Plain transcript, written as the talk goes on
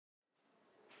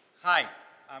Hi,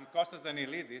 I'm Kosta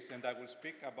Daniilidis, and I will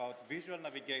speak about visual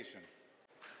navigation.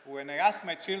 When I ask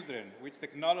my children which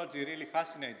technology really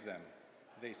fascinates them,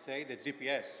 they say the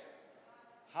GPS.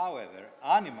 However,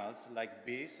 animals like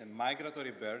bees and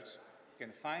migratory birds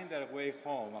can find their way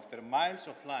home after miles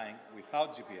of flying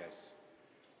without GPS.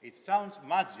 It sounds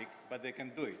magic, but they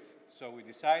can do it. So we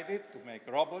decided to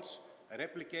make robots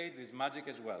replicate this magic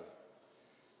as well.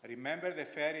 Remember the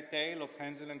fairy tale of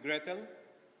Hansel and Gretel?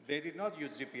 They did not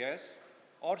use GPS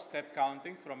or step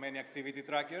counting from any activity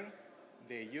tracker.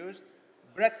 They used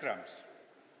breadcrumbs.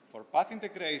 For path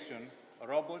integration,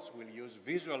 robots will use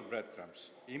visual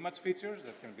breadcrumbs, image features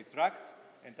that can be tracked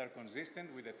and are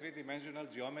consistent with the three-dimensional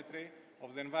geometry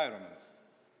of the environment.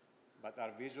 But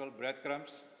are visual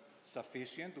breadcrumbs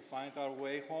sufficient to find our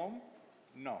way home?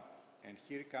 No. And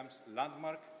here comes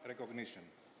landmark recognition.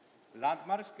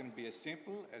 Landmarks can be as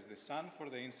simple as the sun for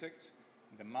the insects,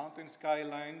 the mountain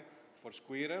skyline for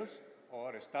squirrels,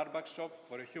 or a Starbucks shop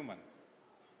for a human.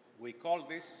 We call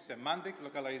this semantic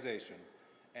localization.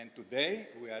 And today,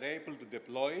 we are able to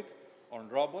deploy it on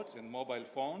robots and mobile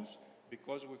phones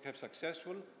because we have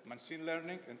successful machine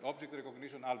learning and object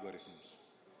recognition algorithms.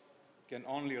 Can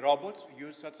only robots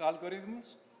use such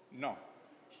algorithms? No.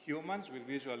 Humans with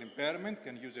visual impairment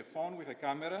can use a phone with a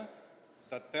camera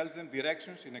that tells them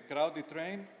directions in a crowded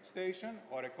train station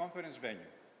or a conference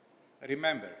venue.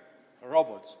 Remember,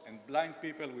 robots and blind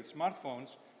people with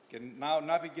smartphones can now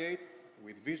navigate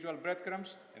with visual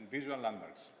breadcrumbs and visual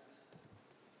landmarks.